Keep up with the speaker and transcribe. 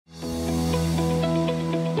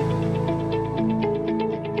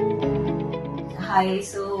Hi,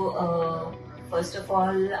 first of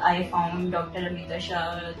all, I found Dr. Amita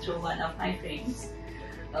Shah through one of my friends.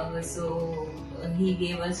 He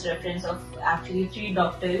gave us reference of actually three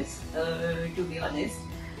doctors, to be honest.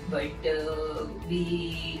 But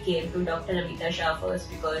we came to Dr. Amita Shah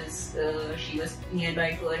first because she was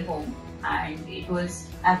nearby to her home, and it was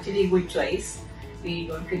actually a good choice. We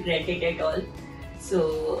don't regret it at all.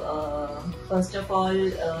 First of all,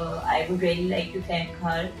 I would really like to thank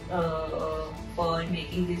her for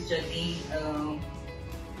making this journey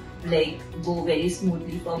go very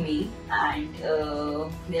smoothly for me, and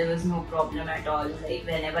there was no problem at all. Like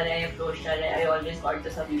whenever I approached her, I always got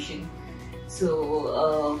the solution.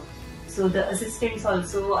 So the assistants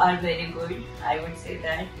also are very good. I would say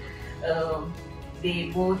that they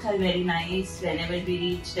both are very nice. Whenever we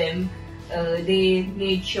reach them, they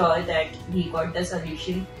made sure that he got the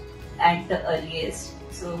solution at the earliest.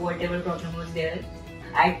 So whatever problem was there.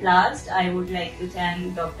 At last, I would like to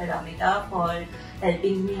thank Dr. Amita for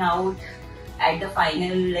helping me out at the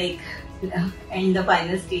final, in the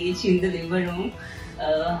final stage in the labor room.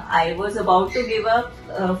 I was about to give up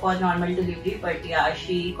for normal delivery, but yeah,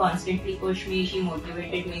 she constantly pushed me, she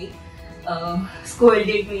motivated me,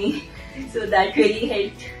 scolded me. So that really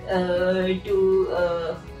helped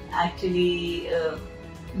to actually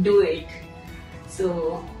do it.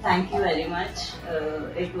 So thank you very much.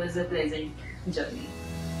 It was a pleasant journey.